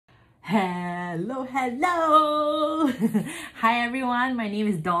Hello, hello! Hi everyone, my name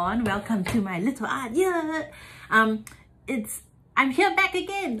is Dawn. Welcome to my little Art Yurt. I'm here back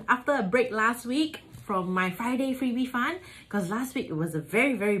again after a break last week from my Friday freebie fun, because last week it was a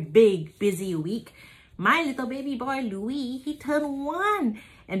very big, busy week. My little baby boy Louis, he turned 1,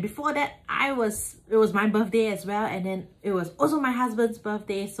 and before that it was my birthday as well, and then it was also my husband's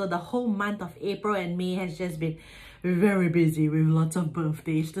birthday. So the whole month of April and May has just been very busy with lots of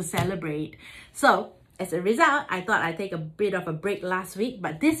birthdays to celebrate. So as a result, I thought I'd take a bit of a break last week,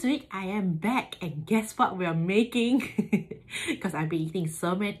 but this week I am back, and guess what we're making? Because I've been eating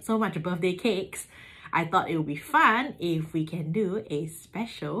so much birthday cakes, I thought it would be fun if we can do a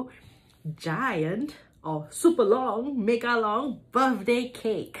special giant or super long, mega long birthday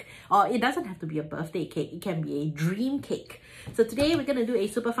cake. Or it doesn't have to be a birthday cake, it can be a dream cake. So today we're gonna do a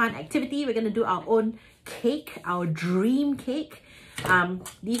super fun activity. We're gonna do our own cake, our dream cake.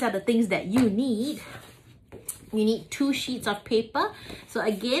 These are the things that you need. You need 2 sheets of paper. So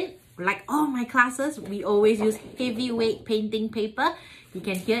again, like all my classes, we always use heavyweight painting paper. You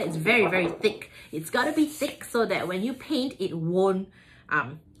can hear it's very thick. It's gotta be thick so that when you paint, it won't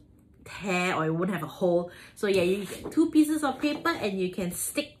tear or it won't have a hole. So yeah, you get 2 pieces of paper and you can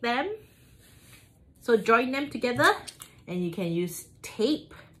stick them. So join them together, and you can use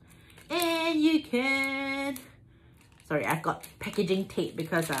tape, and you can, sorry, I've got packaging tape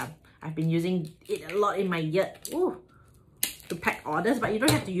because I've been using it a lot in my yurt to pack orders, but you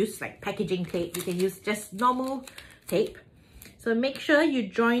don't have to use like packaging tape. You can use just normal tape. So make sure you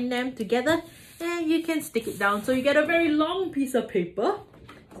join them together and you can stick it down so you get a very long piece of paper.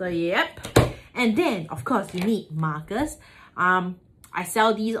 So yep. And then of course you need markers. I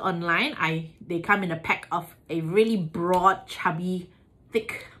sell these online. They come in a pack of a really broad, chubby,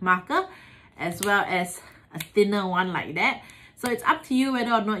 thick marker, as well as a thinner one like that. So it's up to you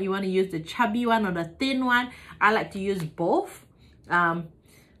whether or not you want to use the chubby one or the thin one. I like to use both.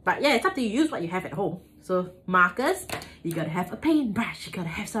 But yeah, it's up to you. Use what you have at home. So markers, you gotta have a paintbrush, you gotta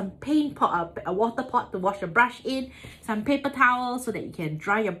have some paint pot, a water pot to wash your brush in, some paper towels so that you can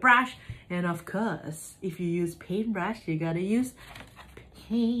dry your brush, and of course, if you use paintbrush, you gotta use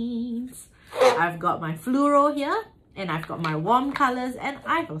paints. I've got my fluoro here, and I've got my warm colors, and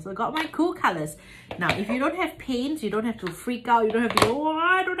I've also got my cool colors. Now, if you don't have paints, you don't have to freak out. You don't have to go, oh,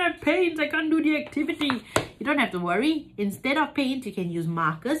 I don't have paints, I can't do the activity. You don't have to worry. Instead of paint, you can use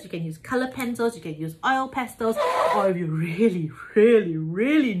markers, you can use color pencils, you can use oil pastels, or if you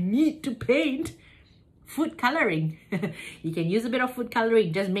really need to paint, food coloring. You can use a bit of food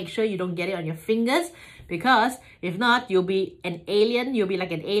coloring. Just make sure you don't get it on your fingers, because if not, you'll be an alien. You'll be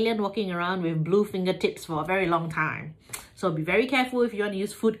like an alien walking around with blue fingertips for a very long time. So be very careful if you want to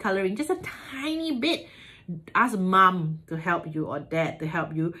use food coloring. Just a tiny bit. Ask mom to help you or dad to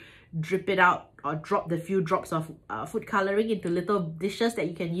help you drip it out, or drop the few drops of food coloring into little dishes that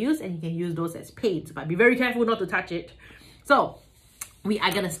you can use, and you can use those as paints. But be very careful not to touch it. So we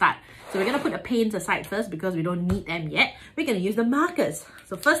are gonna start. So we're gonna put the paints aside first because we don't need them yet. We're gonna use the markers.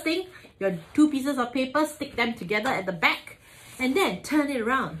 So first thing, your 2 pieces of paper, stick them together at the back, and then turn it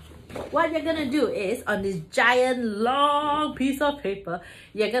around. What you're gonna do is, on this giant long piece of paper,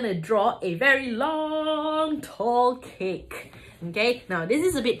 you're gonna draw a very long, tall cake. Okay, now this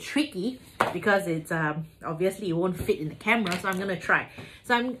is a bit tricky because it's obviously it won't fit in the camera, so I'm gonna try.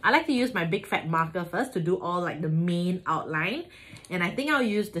 So I like to use my big fat marker first to do all like the main outline, and I think I'll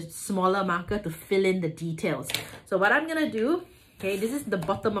use the smaller marker to fill in the details. So what I'm gonna do, okay, this is the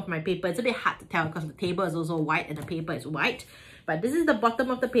bottom of my paper. It's a bit hard to tell because the table is also white and the paper is white, but this is the bottom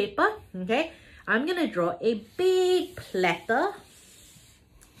of the paper. Okay, I'm gonna draw a big platter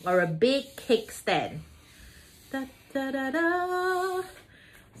or a big cake stand. Da-da-da.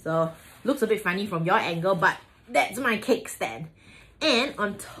 So looks a bit funny from your angle, but that's my cake stand. And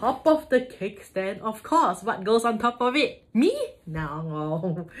on top of the cake stand, of course, what goes on top of it? Me?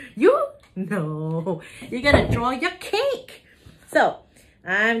 No. You? No. You're gonna draw your cake. So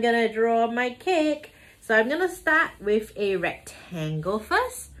I'm gonna draw my cake. So I'm gonna start with a rectangle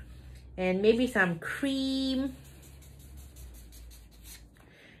first, and maybe some cream,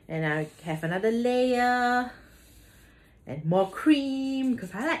 and I have another layer and more cream,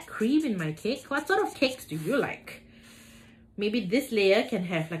 because I like cream in my cake. What sort of cakes do you like? Maybe this layer can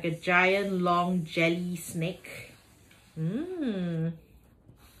have like a giant long jelly snake. And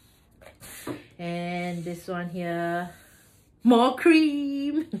this one here, more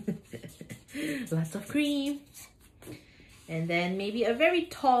cream. Lots of cream. And then maybe a very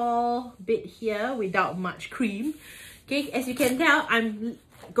tall bit here without much cream. Okay, as you can tell, I'm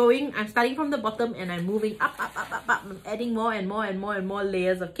starting from the bottom and I'm moving up. I'm adding more and more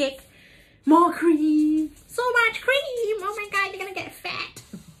layers of cake. More cream! So much cream! Oh my god, you're gonna get fat!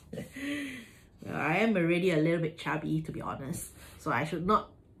 Well, I am already a little bit chubby, to be honest. So I should not,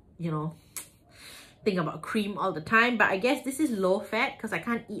 you know, think about cream all the time. But I guess this is low fat because I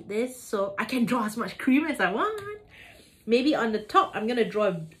can't eat this. So I can draw as much cream as I want. Maybe on the top, I'm gonna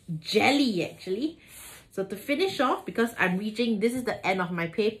draw jelly actually. So to finish off, because I'm reaching, this is the end of my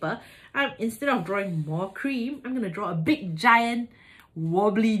paper, instead of drawing more cream, I'm gonna draw a big giant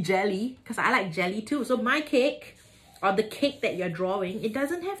wobbly jelly because I like jelly too. So my cake, or the cake that you're drawing, it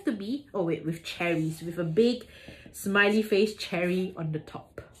doesn't have to be, oh wait, with cherries, with a big smiley face cherry on the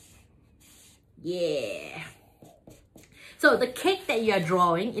top. Yeah. So the cake that you're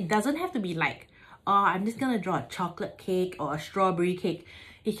drawing, it doesn't have to be like, oh, I'm just gonna draw a chocolate cake or a strawberry cake.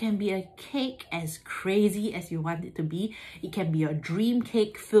 It can be a cake as crazy as you want it to be. It can be a dream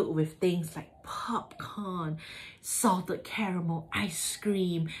cake filled with things like popcorn, salted caramel, ice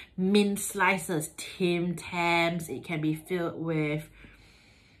cream, mint slices, Tim Tams. It can be filled with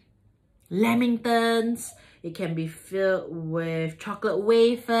lamingtons. It can be filled with chocolate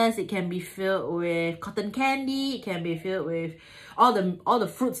wafers. It can be filled with cotton candy. It can be filled with all the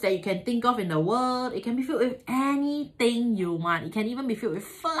fruits that you can think of in the world. It can be filled with anything you want. It can even be filled with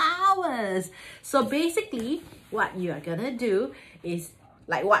flowers. So basically, what you are gonna do is,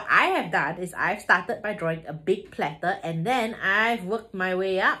 like what I have done is I've started by drawing a big platter, and then I've worked my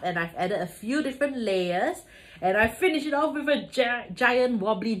way up and I've added a few different layers, and I finish it off with a giant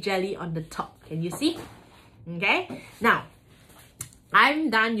wobbly jelly on the top. Can you see? Okay, now I'm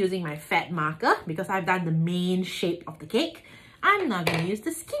done using my fat marker because I've done the main shape of the cake. I'm now going to use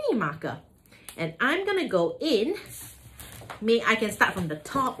the skinny marker, and I'm going to go in. I can start from the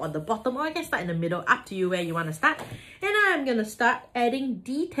top or the bottom, or I can start in the middle, up to you where you want to start. And I'm going to start adding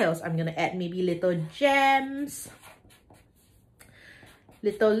details. I'm going to add maybe little gems,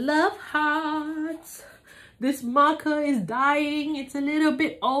 little love hearts. This marker is dying. It's a little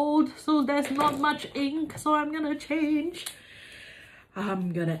bit old, so there's not much ink, so I'm gonna change.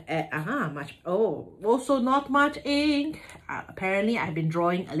 I'm gonna add, also not much ink. Apparently, I've been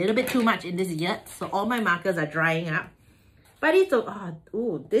drawing a little bit too much in this yurt, so all my markers are drying up. But it's,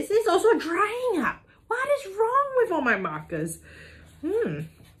 this is also drying up. What is wrong with all my markers?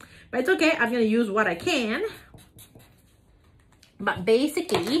 But it's okay, I'm gonna use what I can. But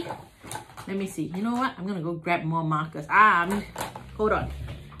basically, let me see. You know what? I'm gonna go grab more markers. Hold on.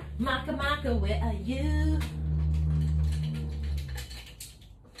 Marker, where are you?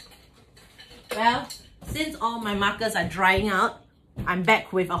 Well, since all my markers are drying out, I'm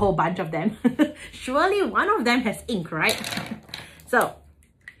back with a whole bunch of them. Surely one of them has ink, right? So,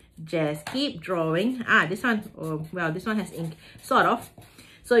 just keep drawing. This one, this one has ink, sort of.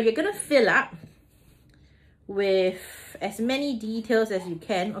 So you're gonna fill up with as many details as you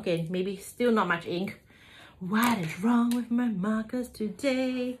can. Okay, maybe still not much ink. What is wrong with my markers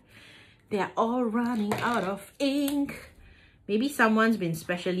today? They're all running out of ink. Maybe someone's been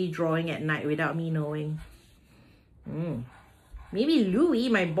specially drawing at night without me knowing. Maybe Louis,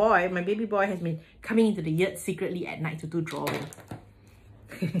 my baby boy, has been coming into the yurt secretly at night to do drawing.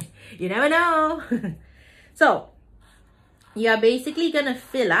 You never know. So, you're basically gonna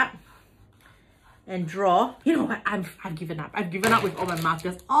fill up and draw. You know what? I've given up. I've given up with all my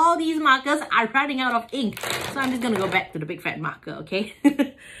markers. All these markers are running out of ink. So I'm just gonna go back to the big fat marker, okay?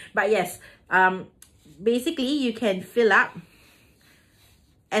 But yes, basically you can fill up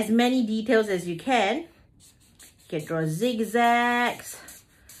as many details as you can. You can draw zigzags,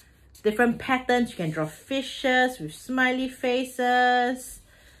 different patterns. You can draw fishes with smiley faces.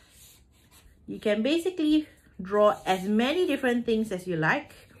 You can basically draw as many different things as you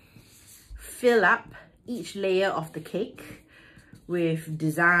like. Fill up each layer of the cake with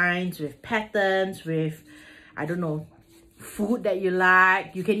designs, with patterns, with, I don't know, food that you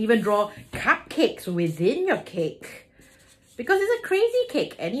like. You can even draw cupcakes within your cake because it's a crazy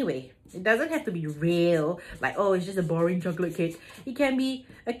cake anyway. It doesn't have to be real, like, oh, it's just a boring chocolate cake. It can be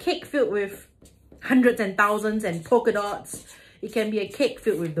a cake filled with hundreds and thousands and polka dots. It can be a cake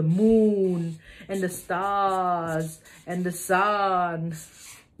filled with the moon and the stars and the sun.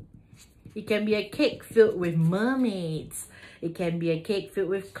 It can be a cake filled with mermaids. It can be a cake filled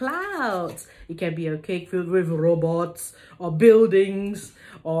with clouds. It can be a cake filled with robots or buildings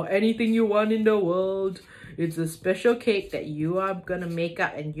or anything you want in the world. It's a special cake that you are gonna make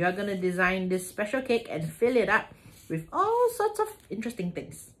up, and you're gonna design this special cake and fill it up with all sorts of interesting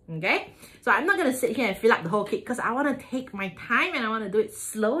things. Okay? So I'm not gonna sit here and fill up the whole cake because I wanna take my time and I wanna do it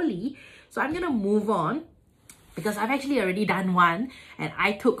slowly. So I'm gonna move on, because I've actually already done one and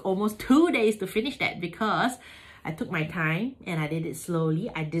I took almost 2 days to finish that because I took my time and I did it slowly.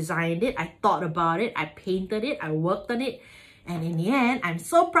 I designed it, I thought about it, I painted it, I worked on it. And in the end, I'm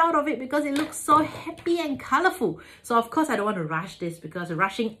so proud of it because it looks so happy and colorful. So of course, I don't want to rush this because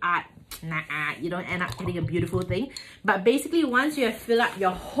rushing art, you don't end up getting a beautiful thing. But basically, once you have filled up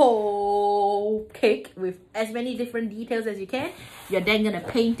your whole cake with as many different details as you can, you're then going to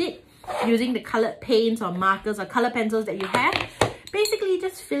paint it using the colored paints or markers or color pencils that you have. Basically,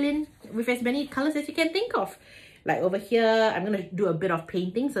 just fill in with as many colors as you can think of. Like over here, I'm going to do a bit of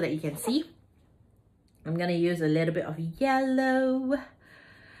painting so that you can see. I'm going to use a little bit of yellow.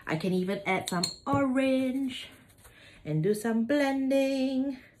 I can even add some orange and do some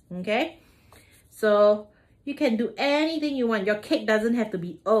blending. Okay? So you can do anything you want. Your cake doesn't have to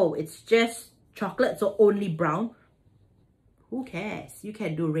be, oh, it's just chocolate, so only brown. Who cares? You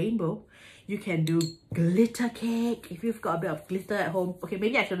can do rainbow. You can do glitter cake if you've got a bit of glitter at home. Okay,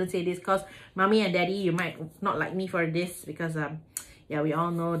 maybe I shouldn't say this because mommy and daddy, you might not like me for this because yeah, we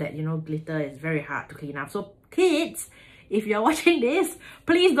all know that, you know, glitter is very hard to clean up. So kids, if you're watching this,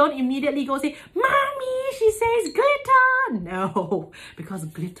 please don't immediately go say, Mommy, she says glitter. No, because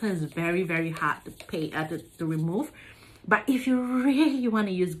glitter is very, very hard to remove. But if you really want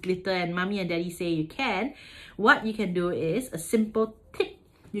to use glitter and mommy and daddy say you can, what you can do is a simple tip.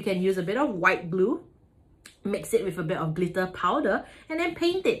 You can use a bit of white glue, mix it with a bit of glitter powder, and then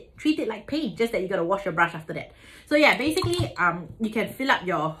paint it. Treat it like paint, just that you gotta wash your brush after that. So yeah, basically, you can fill up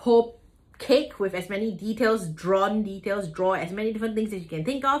your whole cake with as many details, draw as many different things as you can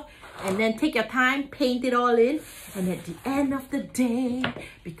think of, and then take your time, paint it all in, and at the end of the day,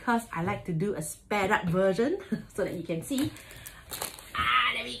 because I like to do a sped up version so that you can see,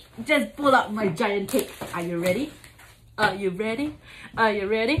 let me just pull out my giant cake. Are you ready? Are you ready? Are you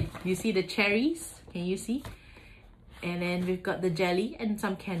ready? You see the cherries? Can you see? And then we've got the jelly and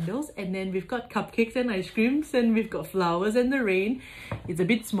some candles, and then we've got cupcakes and ice creams, and we've got flowers and the rain. It's a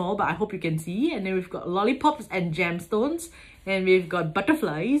bit small, but I hope you can see. And then we've got lollipops and gemstones, and we've got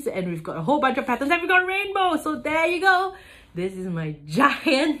butterflies, and we've got a whole bunch of patterns, and we've got rainbow. So there you go. This is my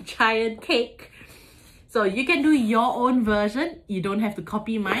giant cake. So you can do your own version. You don't have to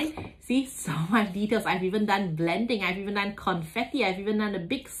copy mine. See, so much details. I've even done blending. I've even done confetti. I've even done a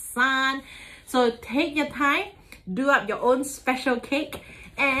big sun. So take your time. Do up your own special cake,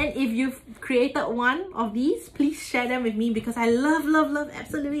 and if you've created one of these, please share them with me because I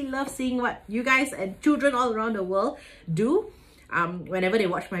absolutely love seeing what you guys and children all around the world do whenever they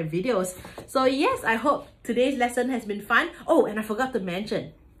watch my videos. So yes, I hope today's lesson has been fun. Oh, and I forgot to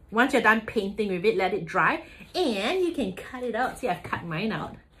mention, once you're done painting with it, let it dry and you can cut it out. See, I've cut mine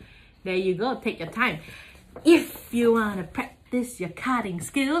out. There you go. Take your time. If you want to practice your cutting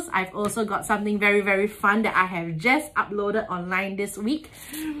skills, I've also got something very fun that I have just uploaded online this week.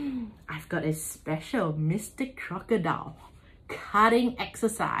 I've got a special Mr. Crocodile cutting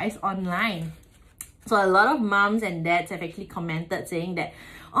exercise online. So a lot of moms and dads have actually commented saying that,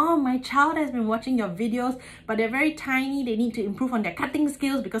 oh, my child has been watching your videos, but they're very tiny. They need to improve on their cutting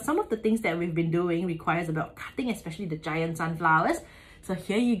skills because some of the things that we've been doing requires a bit of cutting, especially the giant sunflowers. So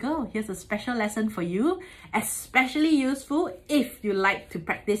here you go. Here's a special lesson for you, especially useful if you like to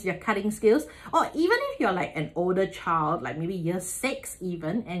practice your cutting skills, or even if you're like an older child, like maybe year 6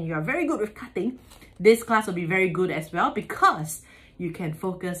 even, and you're very good with cutting, this class will be very good as well because you can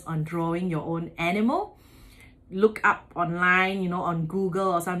focus on drawing your own animal. Look up online, you know, on Google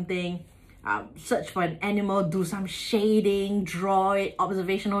or something, search for an animal, do some shading, draw it,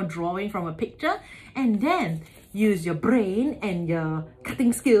 observational drawing from a picture, and then use your brain and your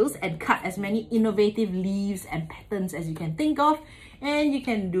cutting skills and cut as many innovative leaves and patterns as you can think of, and you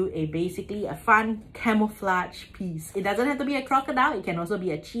can do basically a fun camouflage piece. It doesn't have to be a crocodile. It can also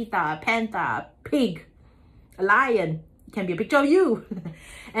be a cheetah, a panther, a pig, a lion. It can be a picture of you.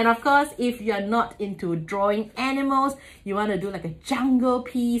 And of course, if you're not into drawing animals, you want to do like a jungle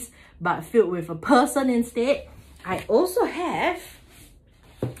piece but filled with a person instead, I also have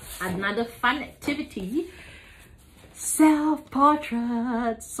another fun activity,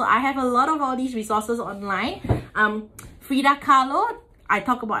 self-portraits. So I have a lot of all these resources online. Frida Kahlo, I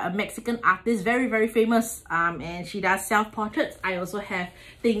talk about a Mexican artist, very famous, and she does self-portraits. I also have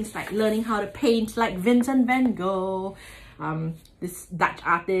things like learning how to paint like Vincent van Gogh, this Dutch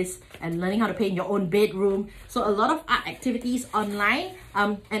artist, and learning how to paint your own bedroom. So a lot of art activities online,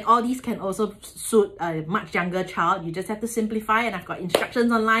 and all these can also suit a much younger child. You just have to simplify, and I've got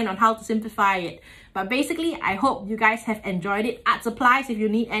instructions online on how to simplify it. But basically, I hope you guys have enjoyed it. Art supplies, if you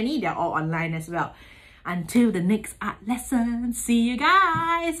need any, they're all online as well. Until the next art lesson, see you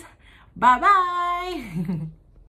guys. Bye bye.